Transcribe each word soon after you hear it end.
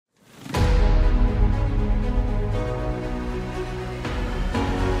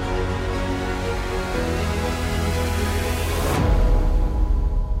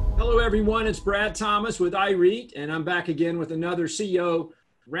everyone. It's Brad Thomas with iREIT, and I'm back again with another CEO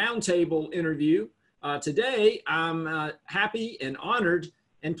Roundtable interview. Today, I'm happy and honored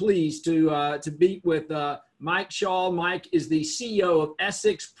and pleased to be with Mike Schall. Mike is the CEO of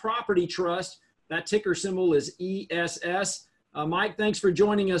Essex Property Trust. That ticker symbol is ESS. Mike, thanks for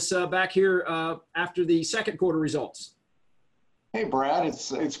joining us back here after the second quarter results. Hey, Brad,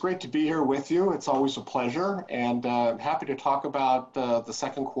 it's great to be here with you. It's always a pleasure, and happy to talk about the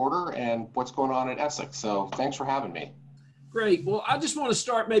second quarter and what's going on at Essex. So thanks for having me. Great. Well, I just want to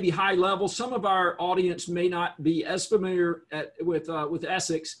start maybe high level. Some of our audience may not be as familiar with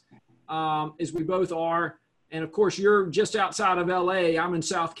Essex as we both are. And of course, you're just outside of LA. I'm in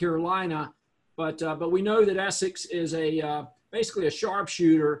South Carolina, but we know that Essex is basically a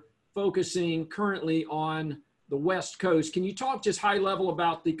sharpshooter focusing currently on the West Coast. Can you talk just high level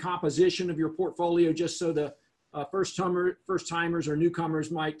about the composition of your portfolio, just so the first timers or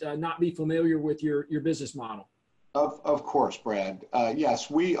newcomers might not be familiar with your business model? Of course, Brad. Yes,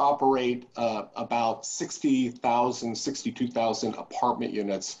 we operate about 60,000, 62,000 apartment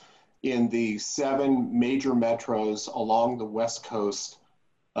units in the 7 major metros along the West Coast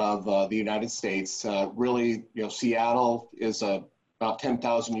of the United States. Really, Seattle is about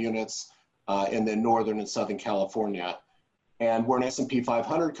 10,000 units. And then Northern and Southern California. And we're an S&P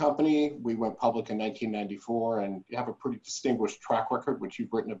 500 company. We went public in 1994 and have a pretty distinguished track record, which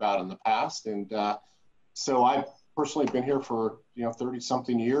you've written about in the past. And so I've personally been here for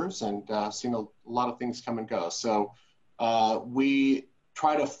 30-something years and seen a lot of things come and go. So we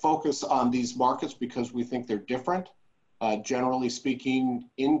try to focus on these markets because we think they're different. Generally speaking,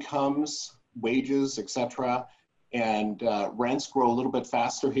 incomes, wages, etc., and rents grow a little bit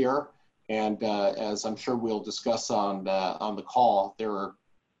faster here. And as I'm sure we'll discuss on the call, there are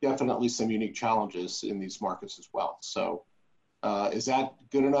definitely some unique challenges in these markets as well. So is that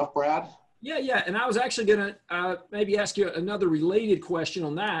good enough, Brad? Yeah. And I was actually going to maybe ask you another related question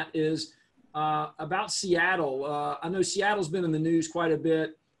on that is about Seattle. I know Seattle's been in the news quite a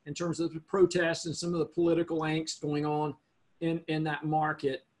bit in terms of the protests and some of the political angst going on in that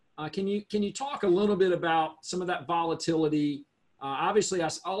market. Can you talk a little bit about some of that volatility? Obviously,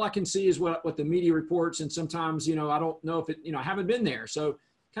 all I can see is what the media reports, and sometimes, I don't know if it, I haven't been there. So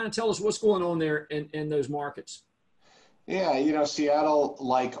kind of tell us what's going on there in those markets. Yeah, Seattle,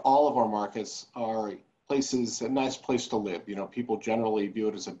 like all of our markets, are a nice place to live. People generally view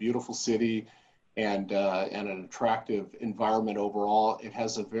it as a beautiful city and an attractive environment overall. It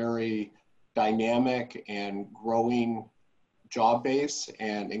has a very dynamic and growing job base,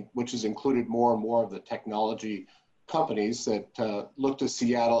 and which has included more and more of the technology companies that look to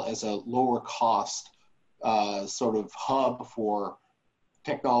Seattle as a lower cost sort of hub for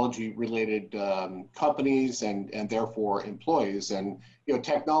technology related companies and therefore employees. And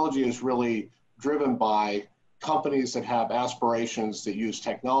technology is really driven by companies that have aspirations that use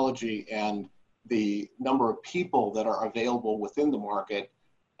technology, and the number of people that are available within the market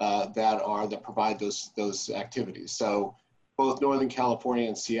that provide those activities. So both Northern California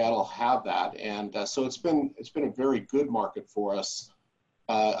and Seattle have that, and so it's been a very good market for us.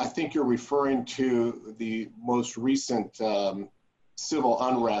 I think you're referring to the most recent civil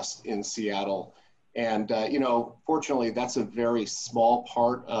unrest in Seattle, and fortunately, that's a very small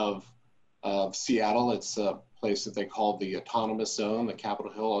part of Seattle. It's a place that they call the Autonomous Zone, the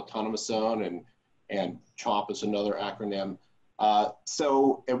Capitol Hill Autonomous Zone, and CHOP is another acronym.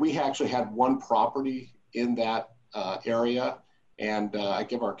 And we actually had one property in that area, and I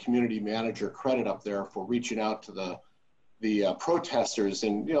give our community manager credit up there for reaching out to the protesters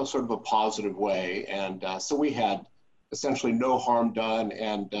in sort of a positive way, and so we had essentially no harm done,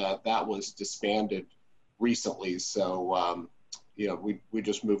 and that was disbanded recently. So we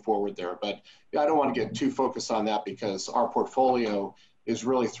just moved forward there, but I don't want to get too focused on that because our portfolio is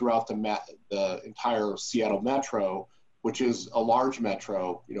really throughout the entire Seattle metro, which is a large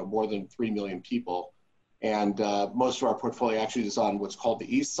metro, more than 3 million people. And most of our portfolio actually is on what's called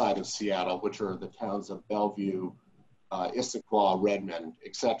the east side of Seattle, which are the towns of Bellevue, Issaquah, Redmond,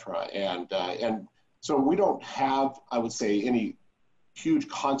 etc. And so we don't have, I would say, any huge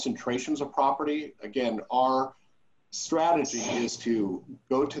concentrations of property. Again, our strategy is to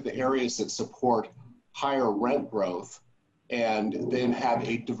go to the areas that support higher rent growth and then have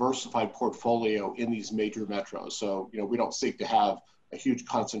a diversified portfolio in these major metros. So, we don't seek to have a huge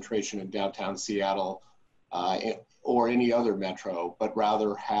concentration in downtown Seattle or any other metro, but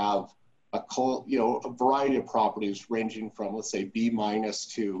rather have a variety of properties ranging from, let's say, B-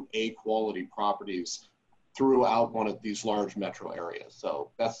 to A quality properties throughout one of these large metro areas.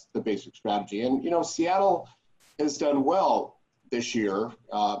 So that's the basic strategy. And, Seattle has done well this year.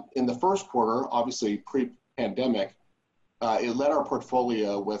 In the first quarter, obviously pre-pandemic, it led our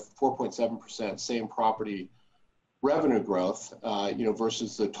portfolio with 4.7% same property revenue growth,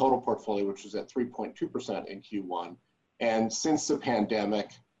 versus the total portfolio, which was at 3.2% in Q1. And since the pandemic,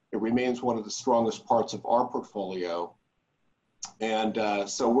 it remains one of the strongest parts of our portfolio. And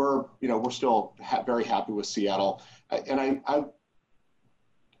so we're still very happy with Seattle. And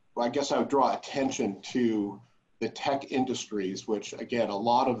I guess I would draw attention to the tech industries, which again, a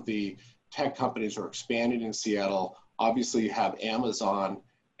lot of the tech companies are expanding in Seattle. Obviously, you have Amazon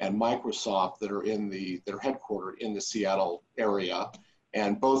and Microsoft that are headquartered in the Seattle area,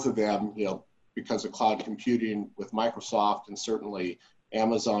 and both of them, because of cloud computing with Microsoft and certainly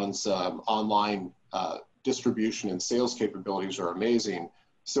Amazon's online distribution and sales capabilities are amazing.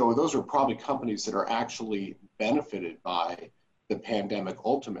 So those are probably companies that are actually benefited by the pandemic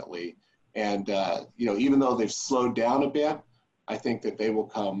ultimately. And even though they've slowed down a bit, I think that they will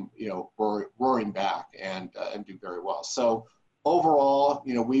come, roaring back and do very well. So overall,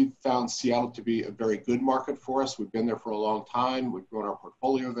 we've found Seattle to be a very good market for us. We've been there for a long time. We've grown our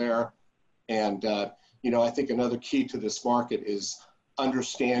portfolio there. And, I think another key to this market is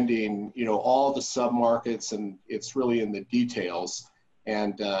understanding, all the sub-markets, and it's really in the details.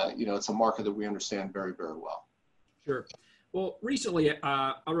 And, it's a market that we understand very, very well. Sure. Well, recently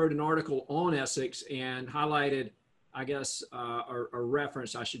I wrote an article on Essex and highlighted, I guess, or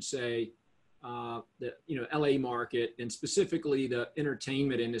referenced, I should say, the LA market, and specifically the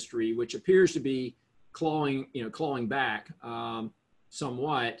entertainment industry, which appears to be clawing back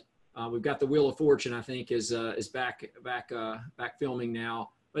somewhat. We've got the Wheel of Fortune, I think, is back filming now.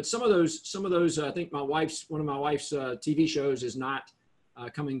 But some of those, I think one of my wife's TV shows is not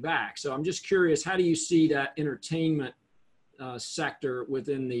coming back. So I'm just curious, how do you see that entertainment sector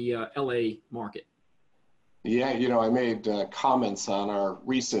within the LA market? Yeah, I made comments on our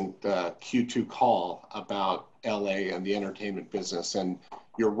recent Q2 call about LA and the entertainment business, and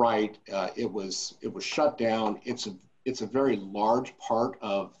you're right. It was shut down. It's a very large part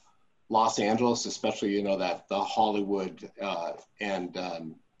of Los Angeles, especially that the Hollywood and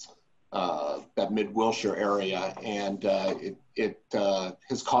that Mid-Wilshire area, and it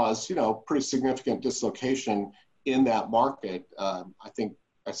has caused pretty significant dislocation in that market. I think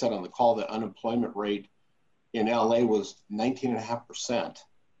I said on the call that unemployment rate in LA was 19.5%.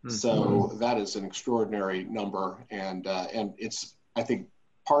 Mm-hmm. So that is an extraordinary number. And it's, I think,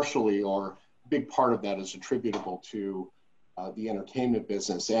 partially or a big part of that is attributable to the entertainment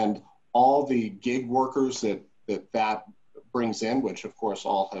business and all the gig workers that brings in, which of course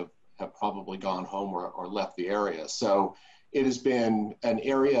all have probably gone home or left the area. So it has been an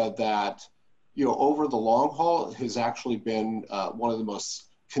area that, over the long haul has actually been one of the most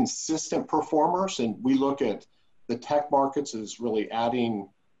consistent performers. And we look at the tech markets as really adding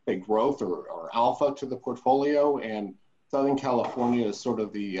a growth or alpha to the portfolio. And Southern California is sort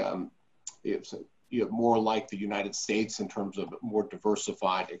of it's more like the United States in terms of more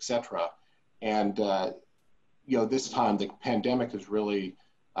diversified, et cetera. And, this time the pandemic has really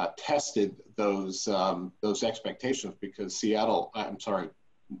tested those expectations, because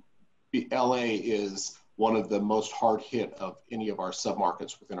LA is one of the most hard hit of any of our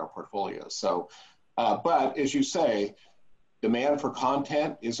submarkets within our portfolio. So, but as you say, demand for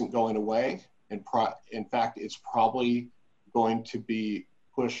content isn't going away. And in fact, it's probably going to be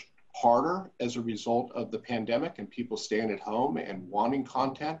pushed harder as a result of the pandemic and people staying at home and wanting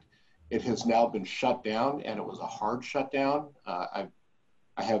content. It has now been shut down, and it was a hard shutdown. I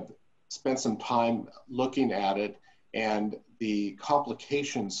have spent some time looking at it, and the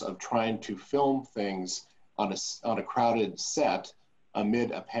complications of trying to film things on a crowded set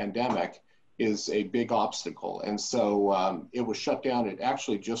amid a pandemic is a big obstacle. And so it was shut down. It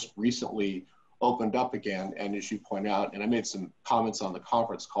actually just recently opened up again. And as you point out, and I made some comments on the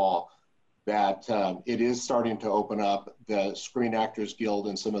conference call, that it is starting to open up. The Screen Actors Guild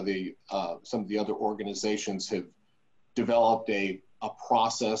and some of the other organizations have developed a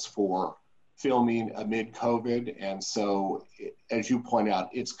process for filming amid COVID. And so, as you point out,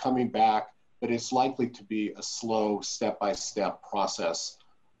 it's coming back, but it's likely to be a slow step-by-step process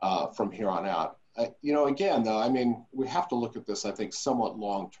from here on out. Again, though, I mean, we have to look at this, I think, somewhat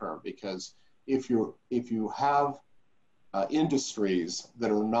long-term, because if you have industries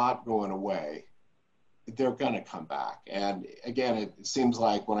that are not going away, they're going to come back. And again, it seems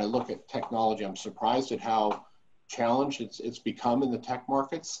like when I look at technology, I'm surprised at how challenged it's become in the tech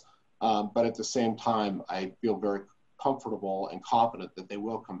markets. But at the same time, I feel very comfortable and confident that they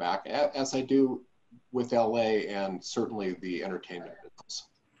will come back, as I do with LA and certainly the entertainment business.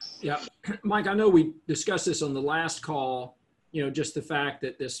 Yeah, Mike, I know we discussed this on the last call, just the fact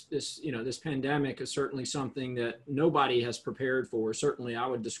that this pandemic is certainly something that nobody has prepared for. Certainly, I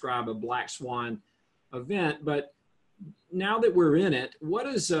would describe a black swan event. But now that we're in it, what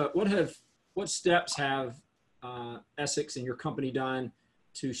steps have Essex and your company done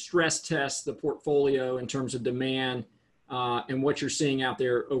to stress test the portfolio in terms of demand and what you're seeing out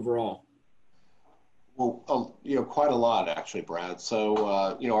there overall? Well, quite a lot actually, Brad. So,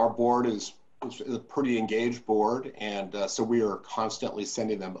 our board is a pretty engaged board, and so we are constantly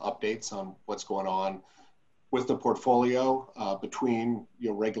sending them updates on what's going on with the portfolio between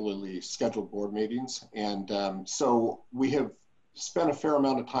regularly scheduled board meetings. And so we have spent a fair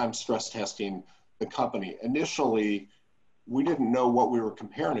amount of time stress testing the company. Initially, we didn't know what we were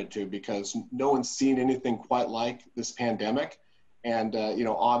comparing it to because no one's seen anything quite like this pandemic. And,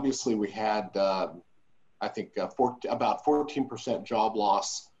 obviously we had, I think, about 14% job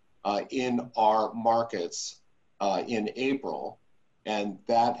loss in our markets in April. And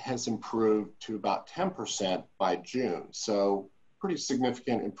that has improved to about 10% by June. So pretty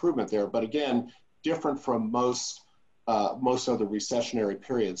significant improvement there. But again, different from most other recessionary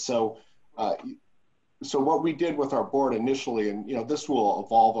periods. So what we did with our board initially, and this will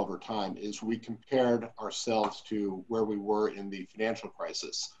evolve over time, is we compared ourselves to where we were in the financial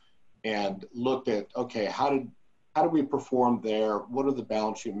crisis and looked at, okay, how did we perform there? What are the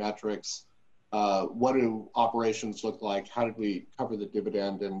balance sheet metrics? What do operations look like? How did we cover the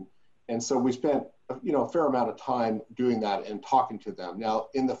dividend? And so we spent a fair amount of time doing that and talking to them. Now,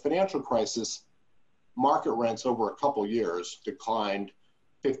 in the financial crisis, market rents over a couple years declined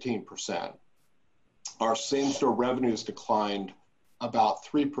 15%. Our same-store revenues declined about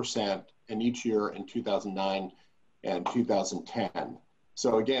 3% in each year in 2009 and 2010.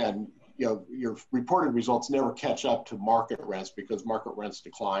 So again, your reported results never catch up to market rents because market rents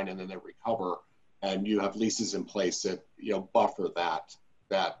decline and then they recover, and you have leases in place that buffer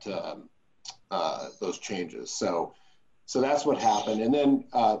those changes. So that's what happened, and then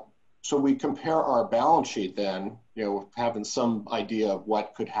so we compare our balance sheet then, having some idea of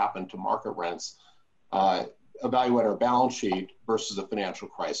what could happen to market rents, evaluate our balance sheet versus the financial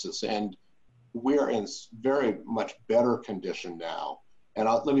crisis, and we're in very much better condition now. And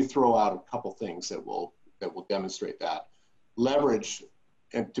let me throw out a couple things that will demonstrate that. Leverage,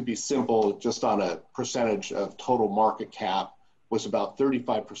 and to be simple, just on a percentage of total market cap, was about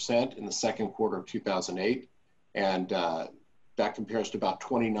 35% in the second quarter of 2008, and that compares to about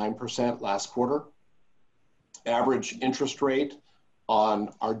 29% last quarter. Average interest rate on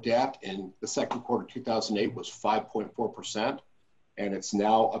our debt in the second quarter 2008 was 5.4%, and it's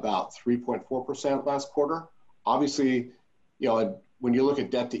now about 3.4% last quarter. Obviously, when you look at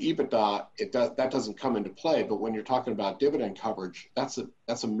debt to EBITDA, that doesn't come into play. But when you're talking about dividend coverage, that's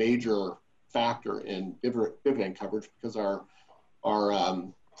a major factor in dividend coverage because our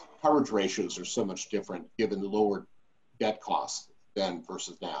coverage ratios are so much different given the lower debt costs then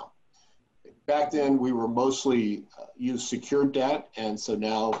versus now. Back then, we were mostly used secured debt, and so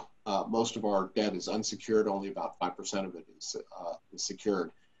now most of our debt is unsecured. Only about 5% of it is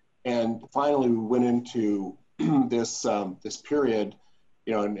secured. And finally, we went into this period,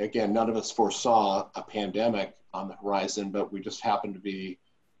 and again, none of us foresaw a pandemic on the horizon, but we just happened to be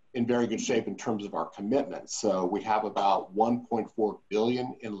in very good shape in terms of our commitments. So we have about $1.4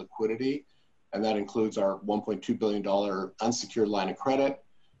 billion in liquidity, and that includes our $1.2 billion unsecured line of credit,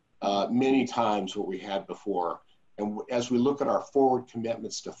 many times what we had before. And as we look at our forward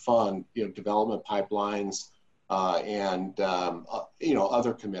commitments to fund, development pipelines and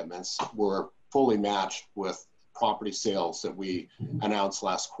other commitments, we're fully matched with property sales that we announced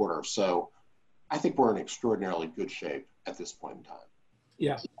last quarter. So I think we're in extraordinarily good shape at this point in time.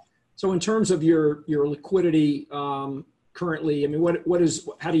 Yeah. So in terms of your liquidity currently, I mean,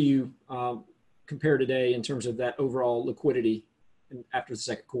 how do you compare today in terms of that overall liquidity after the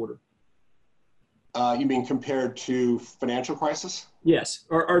second quarter? You mean compared to financial crisis? Yes,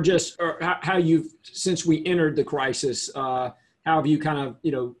 or how you've, since we entered the crisis, how have you kind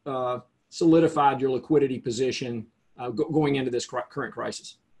of, solidified your liquidity position going into this current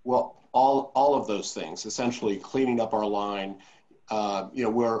crisis? Well, all of those things, essentially cleaning up our line.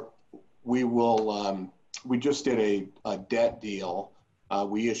 We just did a debt deal.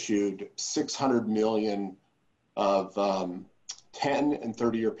 We issued $600 million of 10 and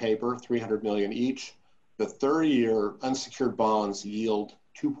 30-year paper, $300 million each. The 30-year unsecured bonds yield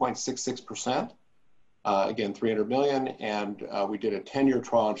 2.66%. Again, $300 million, and we did a 10-year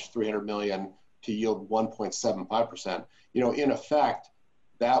tranche, $300 million, to yield 1.75%. In effect,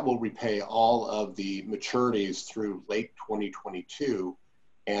 that will repay all of the maturities through late 2022.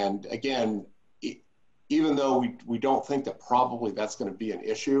 And again, even though we don't think that probably that's going to be an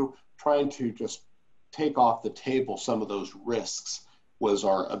issue, trying to just take off the table some of those risks was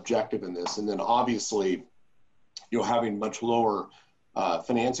our objective in this. And then obviously, having much lower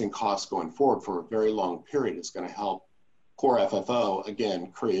financing costs going forward for a very long period is going to help core FFO,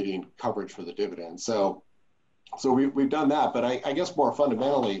 again, creating coverage for the dividend. So we've done that, but I guess more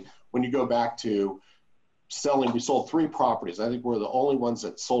fundamentally, when you go back to selling, we sold 3 properties. I think we're the only ones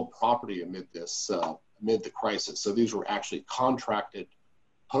that sold property amid the crisis. So these were actually contracted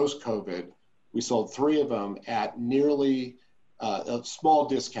post-COVID. We sold 3 of them at nearly a small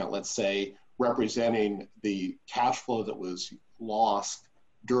discount, let's say, representing the cash flow that was lost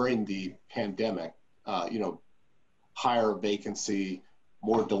during the pandemic. Higher vacancy,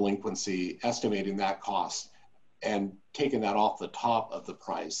 more delinquency, estimating that cost, and taking that off the top of the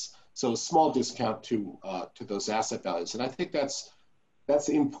price. So a small discount to those asset values. And I think that's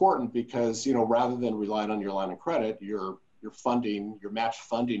important because, rather than relying on your line of credit, you're match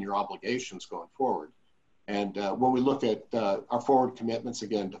funding your obligations going forward. And when we look at our forward commitments,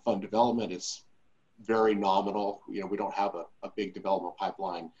 again, to fund development, it's very nominal. We don't have a big development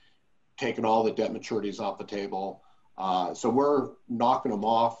pipeline, taking all the debt maturities off the table. So we're knocking them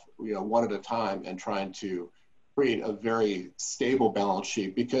off, one at a time, and trying to create a very stable balance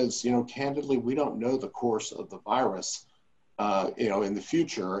sheet because, candidly, we don't know the course of the virus, in the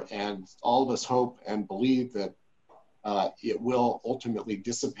future. And all of us hope and believe that it will ultimately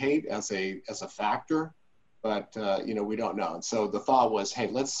dissipate as a factor, but, we don't know. And so the thought was, hey,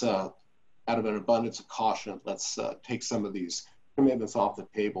 let's, out of an abundance of caution, let's take some of these commitments off the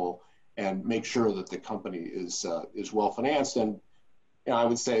table and make sure that the company is well financed. And I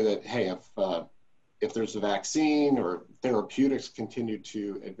would say that, hey, if there's a vaccine or therapeutics continue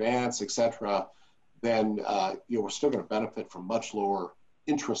to advance, et cetera, then we're still going to benefit from much lower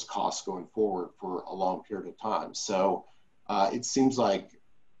interest costs going forward for a long period of time. So it seems like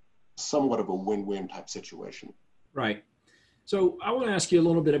somewhat of a win-win type situation. Right. So I want to ask you a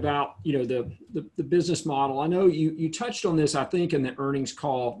little bit about, the business model. I know you touched on this, I think, in the earnings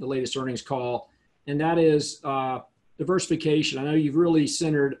call, the latest earnings call, and that is diversification. I know you've really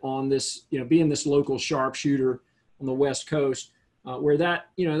centered on this, being this local sharpshooter on the West Coast, where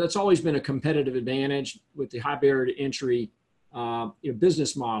that's always been a competitive advantage with the high barrier to entry,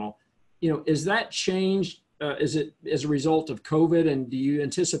 business model. Is that changed? Is it as a result of COVID? And do you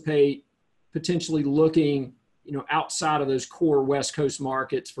anticipate potentially looking outside of those core West Coast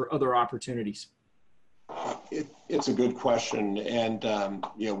markets for other opportunities? It's a good question. And,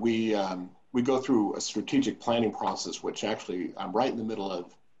 we go through a strategic planning process, which actually I'm right in the middle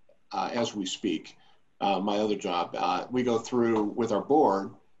of as we speak. My other job, we go through with our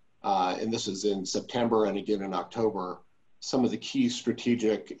board, and this is in September and again in October, some of the key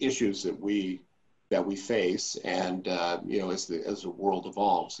strategic issues that we face and, as the world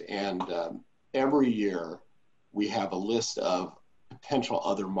evolves. And every year, we have a list of potential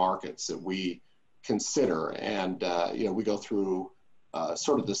other markets that we consider. And, we go through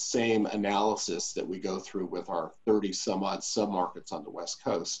sort of the same analysis that we go through with our 30 some odd submarkets on the West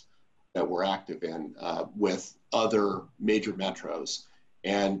Coast that we're active in with other major metros.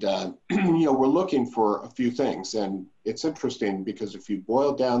 And, we're looking for a few things. And it's interesting because if you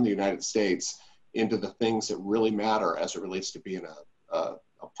boil down the United States into the things that really matter as it relates to being a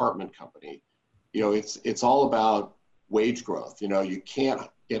apartment company, it's all about wage growth. You can't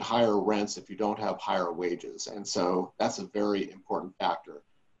get higher rents if you don't have higher wages. And so that's a very important factor.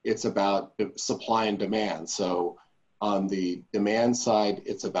 It's about supply and demand. So on the demand side,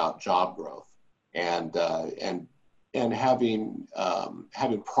 it's about job growth and having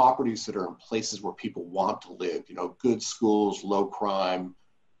properties that are in places where people want to live, good schools, low crime,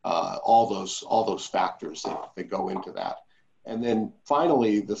 all those factors that go into that. And then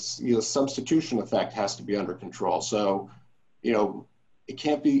finally, this substitution effect has to be under control. So, it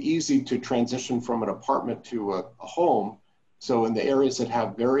can't be easy to transition from an apartment to a home. So in the areas that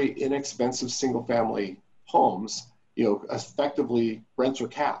have very inexpensive single family homes, effectively rents are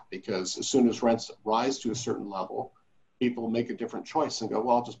capped because as soon as rents rise to a certain level, people make a different choice and go,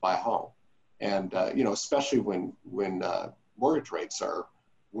 well, I'll just buy a home. And, especially when mortgage rates are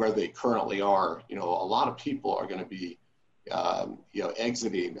where they currently are, a lot of people are going to be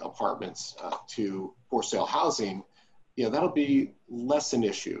exiting apartments to for sale housing. That'll be less an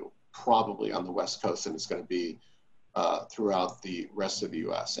issue probably on the West Coast than it's going to be throughout the rest of the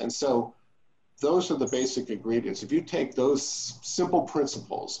U.S. And so those are the basic ingredients. If you take those simple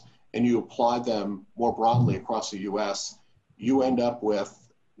principles and you apply them more broadly across the U.S., you end up with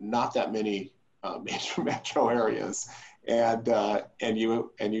not that many major metro areas, and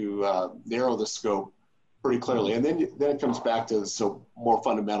you narrow the scope pretty clearly. And then it comes back to more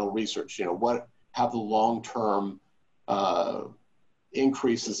fundamental research. What have the long-term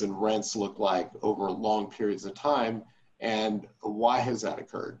increases in rents look like over long periods of time, and why has that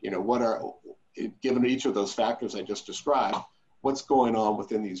occurred? Given each of those factors I just described, what's going on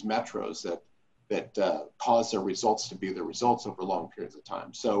within these metros that cause their results to be the results over long periods of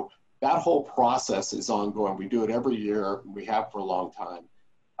time? So that whole process is ongoing. We do it every year. We have for a long time.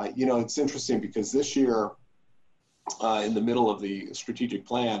 It's interesting because this year, in the middle of the strategic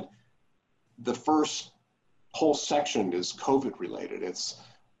plan, the first whole section is COVID related. It's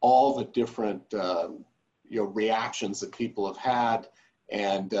all the different reactions that people have had,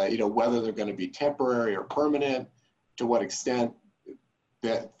 and whether they're going to be temporary or permanent, to what extent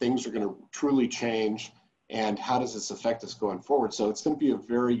that things are going to truly change, and how does this affect us going forward. So it's going to be a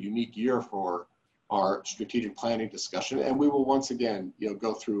very unique year for our strategic planning discussion, and we will once again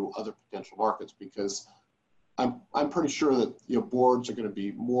go through other potential markets, because I'm pretty sure that boards are going to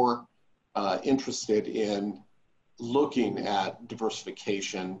be more interested in looking at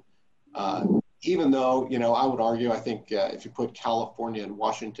diversification, even though, I would argue, I think if you put California and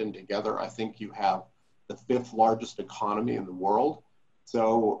Washington together, I think you have the 5th largest economy in the world.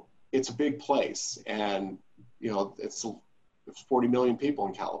 So it's a big place, and, it's 40 million people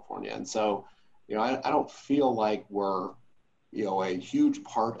in California. And so, I don't feel like we're, a huge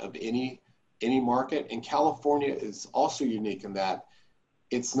part of any market. And California is also unique in that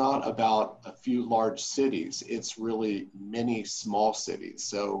it's not about a few large cities. It's really many small cities.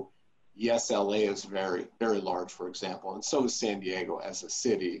 So yes, LA is very, very large, for example, and so is San Diego as a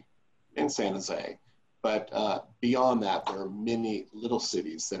city, and San Jose. But beyond that, there are many little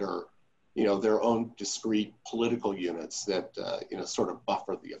cities that are, their own discrete political units that, sort of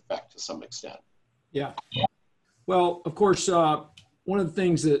buffer the effect to some extent. Yeah. Well, of course, one of the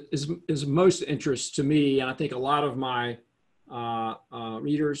things that is most interest to me, and I think a lot of my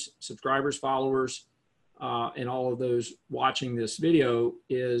readers, subscribers, followers, and all of those watching this video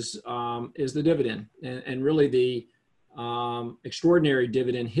is the dividend, and really the extraordinary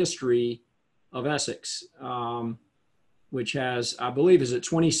dividend history of Essex, which has, I believe, is it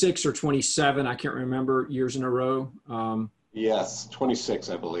 26 or 27? I can't remember, years in a row. Yes, 26,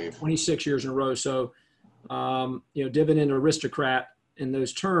 I believe. 26 years in a row. So, dividend aristocrat in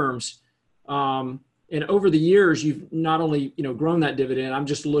those terms. And over the years, you've not only, grown that dividend. I'm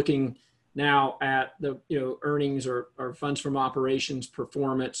just looking now at the, earnings or funds from operations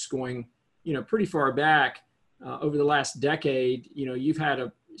performance going, pretty far back over the last decade. You've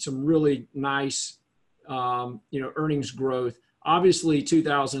had some really nice, earnings growth. Obviously,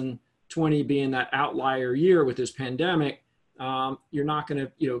 2020 being that outlier year with this pandemic, you're not going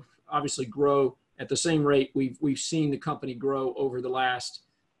to, obviously grow at the same rate we've seen the company grow over the last,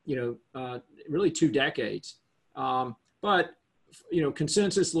 really 2 decades. But,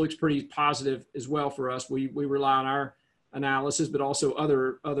 consensus looks pretty positive as well for us. We rely on our analysis, but also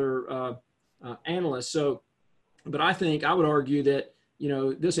other analysts. So, but I think I would argue that,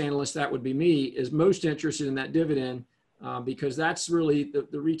 this analyst, that would be me, is most interested in that dividend because that's really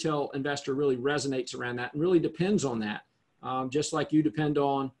the retail investor really resonates around that and really depends on that. Just like you depend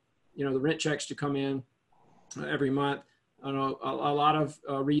on, the rent checks to come in every month. I know a lot of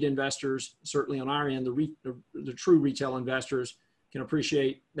REIT investors, certainly on our end, the true retail investors can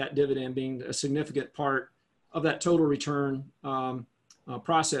appreciate that dividend being a significant part of that total return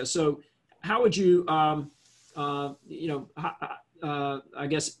process. So how would you, I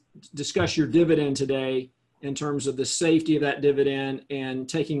guess, discuss your dividend today in terms of the safety of that dividend and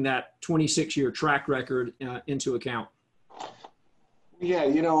taking that 26-year track record into account? Yeah,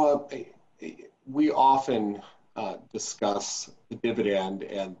 we often discuss the dividend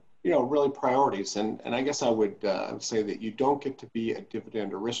and, really priorities. And I guess I would say that you don't get to be a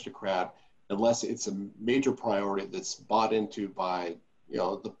dividend aristocrat unless it's a major priority that's bought into by,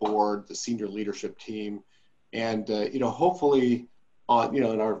 the board, the senior leadership team. And, hopefully,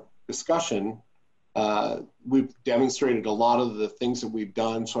 in our discussion, we've demonstrated a lot of the things that we've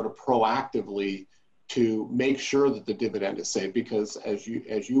done sort of proactively to make sure that the dividend is safe, because as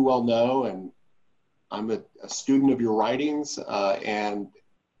you well know, and I'm a student of your writings, and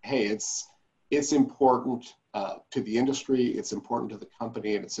hey, it's important to the industry, it's important to the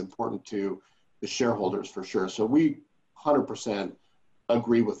company, and it's important to the shareholders for sure. So we 100%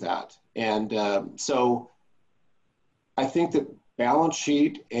 agree with that. And so I think that balance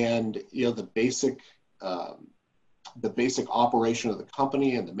sheet and the basic operation of the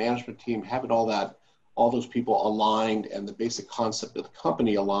company and the management team, having all those people aligned, and the basic concept of the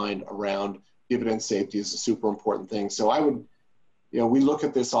company aligned around dividend safety is a super important thing. So I would, we look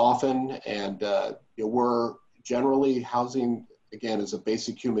at this often, and we're generally housing, again, is a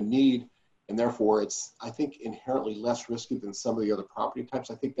basic human need, and therefore it's, I think, inherently less risky than some of the other property types.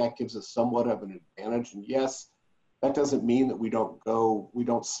 I think that gives us somewhat of an advantage. And yes, that doesn't mean that we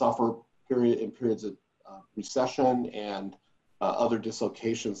don't suffer in periods of recession and other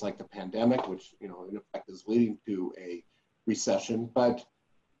dislocations like the pandemic, which, in effect is leading to a recession. But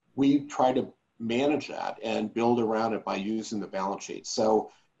we try to manage that and build around it by using the balance sheet.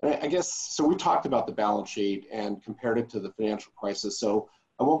 So I guess, so we talked about the balance sheet and compared it to the financial crisis. So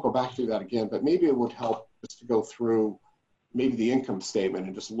I won't go back through that again, but maybe it would help just to go through maybe the income statement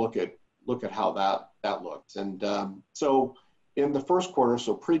and just look at how that looked. And so in the first quarter,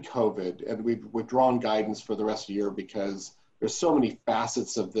 so pre-COVID, and we've withdrawn guidance for the rest of the year because there's so many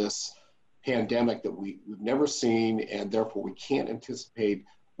facets of this pandemic that we've never seen, and therefore we can't anticipate,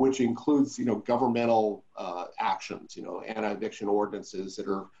 which includes, governmental actions, anti-eviction ordinances that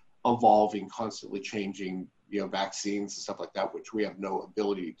are evolving, constantly changing, vaccines and stuff like that, which we have no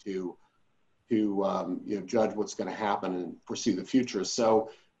ability to judge what's going to happen and foresee the future. So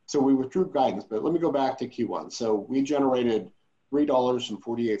we withdrew guidance, but let me go back to Q1. So we generated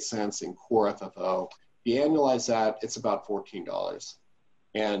 $3.48 in core FFO. You annualize that, it's about $14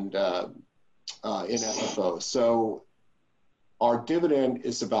 and in FFO. So our dividend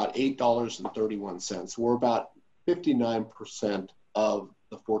is about $8.31. We're about 59% of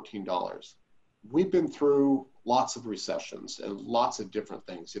the $14. We've been through lots of recessions and lots of different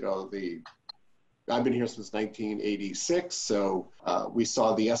things. I've been here since 1986, so we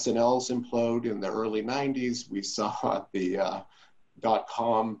saw the S&Ls implode in the early 90s. We saw the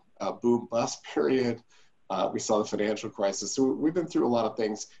dot-com boom bust period. We saw the financial crisis. So we've been through a lot of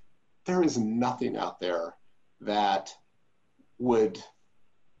things. There is nothing out there that would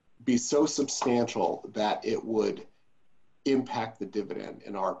be so substantial that it would impact the dividend,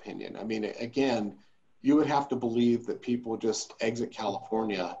 in our opinion. I mean, again, you would have to believe that people just exit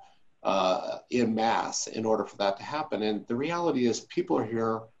California en masse in order for that to happen. And the reality is people are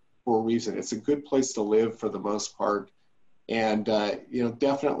here for a reason. It's a good place to live for the most part. And,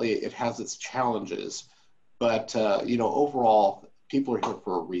 definitely it has its challenges, but, overall people are here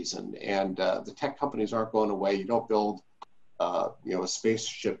for a reason. And the tech companies aren't going away. You don't build, a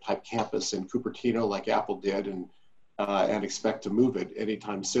spaceship type campus in Cupertino like Apple did and expect to move it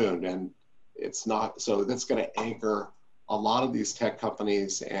anytime soon. And it's not, so that's going to anchor a lot of these tech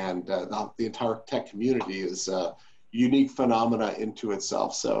companies, and the entire tech community is a unique phenomena into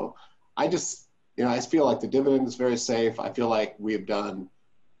itself. So I just, I feel like the dividend is very safe. I feel like we have done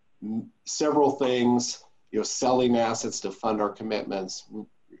several things, selling assets to fund our commitments,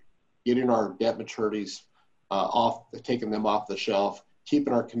 getting our debt maturities taking them off the shelf,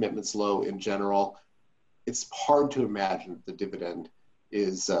 keeping our commitments low in general. It's hard to imagine that the dividend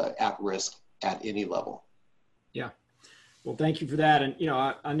is at risk at any level. Yeah. Well, thank you for that. And,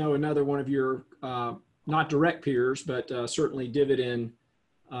 I know another one of your, not direct peers, but certainly dividend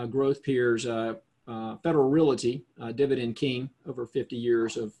growth peers, Federal Realty, Dividend King, over 50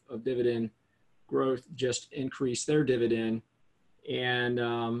 years of dividend growth, just increased their dividend. And,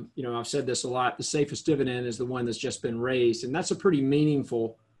 I've said this a lot, the safest dividend is the one that's just been raised. And that's a pretty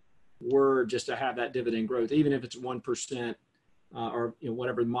meaningful word, just to have that dividend growth, even if it's 1% or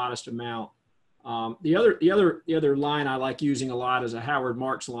whatever modest amount. The other line I like using a lot is a Howard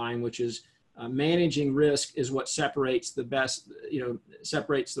Marks line, which is managing risk is what separates the best,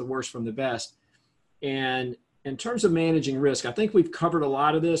 separates the worst from the best. And in terms of managing risk, I think we've covered a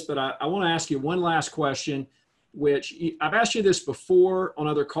lot of this, but I want to ask you one last question, which I've asked you this before on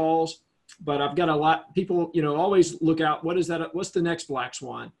other calls, but I've got a lot, people, always look out, what's the next black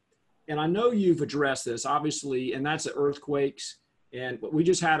swan? And I know you've addressed this, obviously, and that's the earthquakes. And we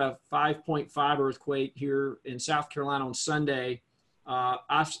just had a 5.5 earthquake here in South Carolina on Sunday.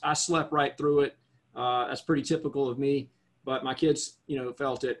 I slept right through it. That's pretty typical of me, but my kids,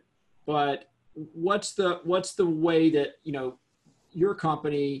 felt it. But what's the way that, your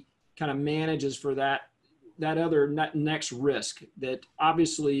company kind of manages for that other next risk that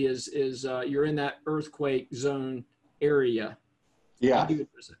obviously is you're in that earthquake zone area? Yeah.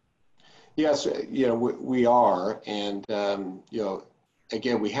 Yes, we are. And,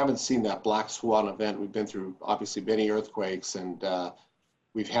 again, we haven't seen that black swan event. We've been through, obviously, many earthquakes, and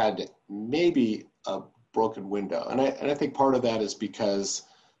we've had maybe a broken window. And I think part of that is because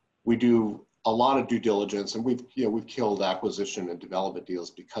we do a lot of due diligence, and we've killed acquisition and development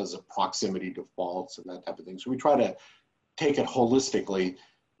deals because of proximity defaults and that type of thing. So we try to take it holistically.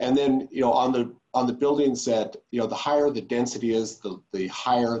 And then, on the buildings that, the higher the density is, the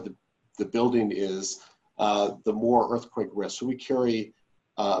higher the building is, the more earthquake risk. So we carry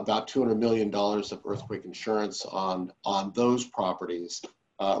about $200 million of earthquake insurance on those properties,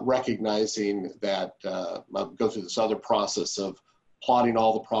 recognizing that I'll go through this other process of plotting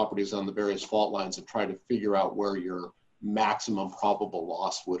all the properties on the various fault lines and trying to figure out where your maximum probable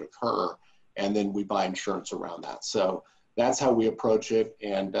loss would occur. And then we buy insurance around that. So that's how we approach it.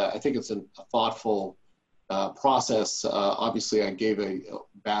 And I think it's a thoughtful process. Obviously, I gave a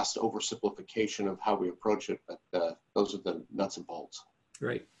vast oversimplification of how we approach it, but those are the nuts and bolts.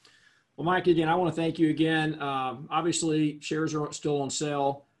 Great. Well, Mike, again, I want to thank you again. Obviously, shares are still on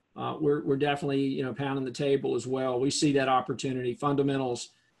sale. We're definitely, pounding the table as well. We see that opportunity. Fundamentals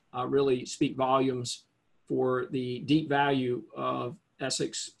really speak volumes for the deep value of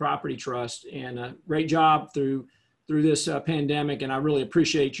Essex Property Trust, and great job through this pandemic. And I really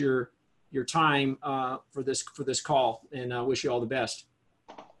appreciate your time for this call, and I wish you all the best.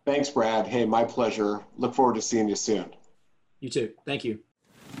 Thanks, Brad. Hey, my pleasure. Look forward to seeing you soon. You too. Thank you.